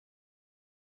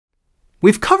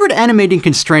We've covered animating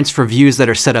constraints for views that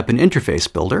are set up in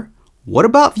Interface Builder. What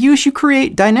about views you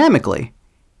create dynamically?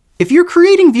 If you're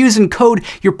creating views in code,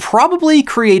 you're probably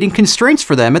creating constraints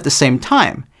for them at the same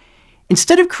time.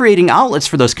 Instead of creating outlets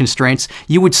for those constraints,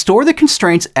 you would store the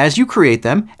constraints as you create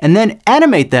them and then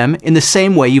animate them in the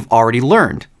same way you've already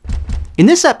learned. In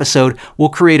this episode, we'll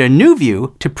create a new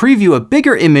view to preview a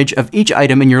bigger image of each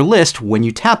item in your list when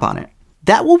you tap on it.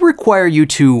 That will require you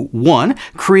to 1.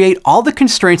 Create all the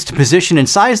constraints to position and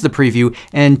size the preview,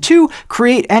 and 2.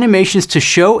 Create animations to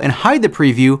show and hide the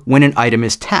preview when an item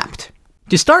is tapped.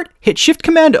 To start, hit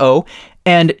Shift-Command-O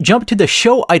and jump to the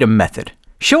Show Item method.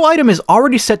 Show Item is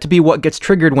already set to be what gets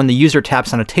triggered when the user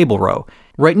taps on a table row.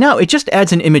 Right now, it just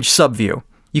adds an image subview.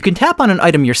 You can tap on an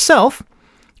item yourself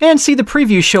and see the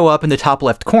preview show up in the top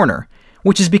left corner,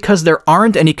 which is because there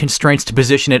aren't any constraints to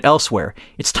position it elsewhere.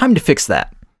 It's time to fix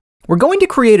that. We're going to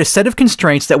create a set of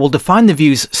constraints that will define the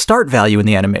view's start value in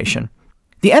the animation.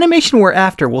 The animation we're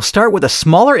after will start with a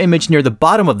smaller image near the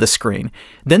bottom of the screen.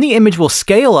 Then the image will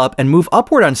scale up and move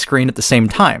upward on screen at the same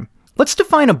time. Let's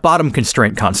define a bottom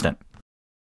constraint constant.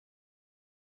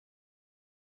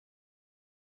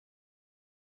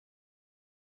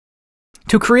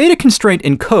 To create a constraint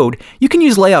in code, you can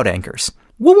use layout anchors.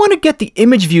 We'll want to get the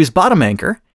image view's bottom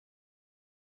anchor,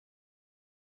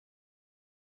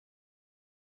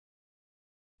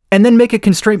 and then make a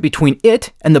constraint between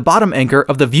it and the bottom anchor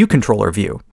of the view controller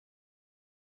view.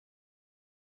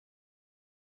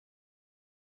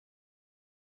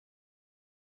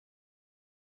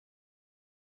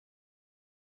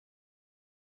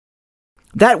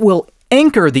 That will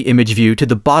anchor the image view to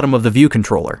the bottom of the view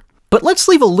controller. But let's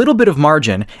leave a little bit of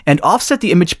margin and offset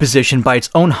the image position by its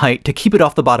own height to keep it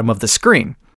off the bottom of the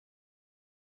screen.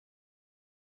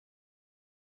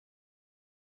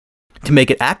 To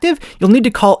make it active, you'll need to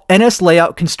call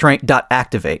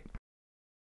nslayoutConstraint.activate.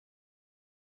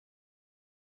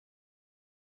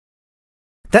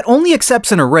 That only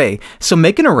accepts an array, so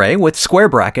make an array with square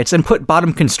brackets and put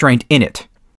bottom constraint in it.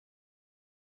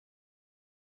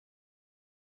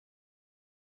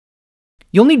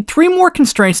 You'll need 3 more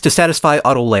constraints to satisfy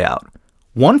auto layout.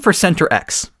 1 for center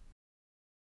X.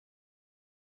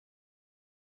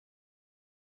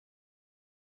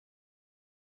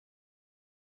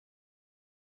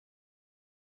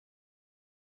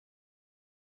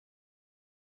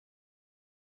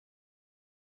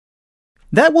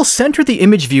 That will center the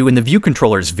image view in the view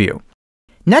controller's view.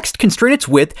 Next, constrain its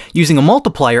width using a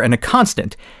multiplier and a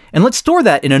constant, and let's store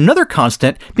that in another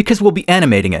constant because we'll be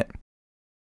animating it.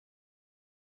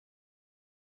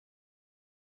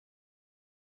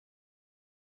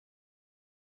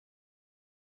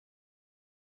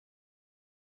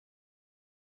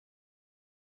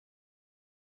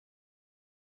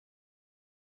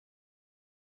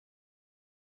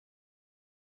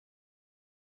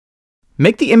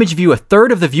 Make the image view a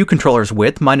third of the view controller's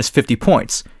width minus 50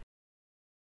 points.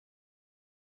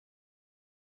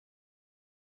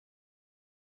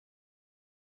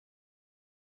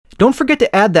 Don't forget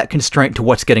to add that constraint to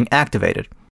what's getting activated.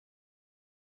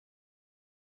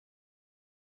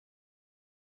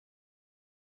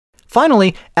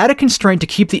 Finally, add a constraint to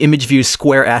keep the image view's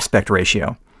square aspect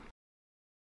ratio.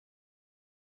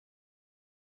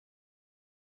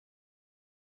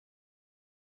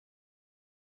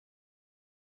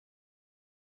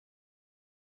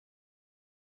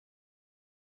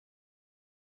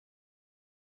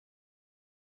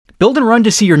 Build and run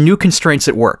to see your new constraints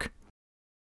at work.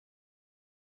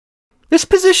 This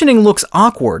positioning looks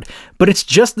awkward, but it's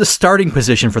just the starting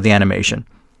position for the animation.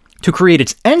 To create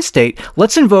its end state,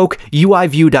 let's invoke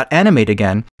UIView.animate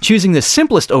again, choosing the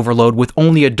simplest overload with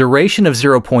only a duration of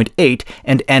 0.8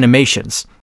 and animations.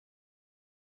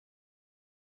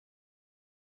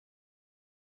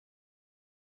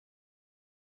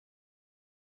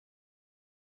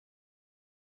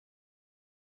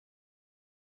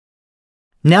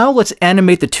 Now let's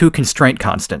animate the 2 constraint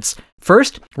constants.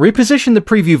 First, reposition the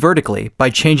preview vertically by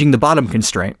changing the bottom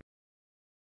constraint.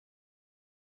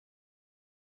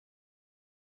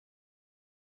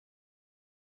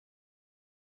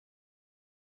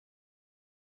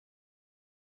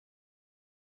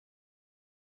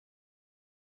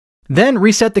 Then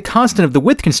reset the constant of the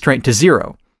width constraint to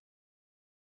 0.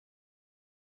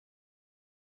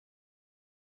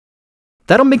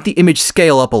 That'll make the image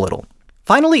scale up a little.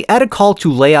 Finally, add a call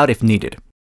to layout if needed.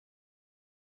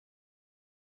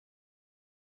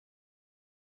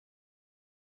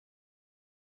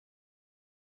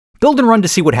 Build and run to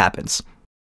see what happens.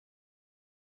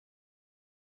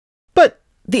 But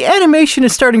The animation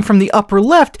is starting from the upper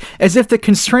left as if the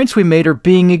constraints we made are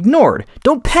being ignored.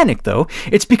 Don't panic though,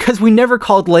 it's because we never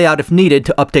called layout if needed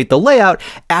to update the layout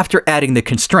after adding the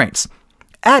constraints.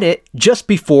 Add it just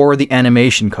before the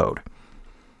animation code.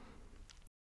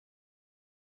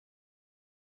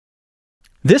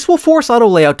 This will force auto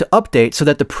layout to update so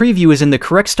that the preview is in the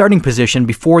correct starting position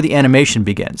before the animation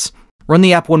begins. Run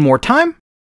the app one more time.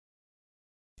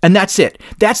 And that's it.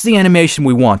 That's the animation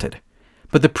we wanted.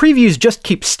 But the previews just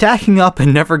keep stacking up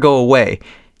and never go away.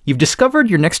 You've discovered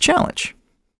your next challenge.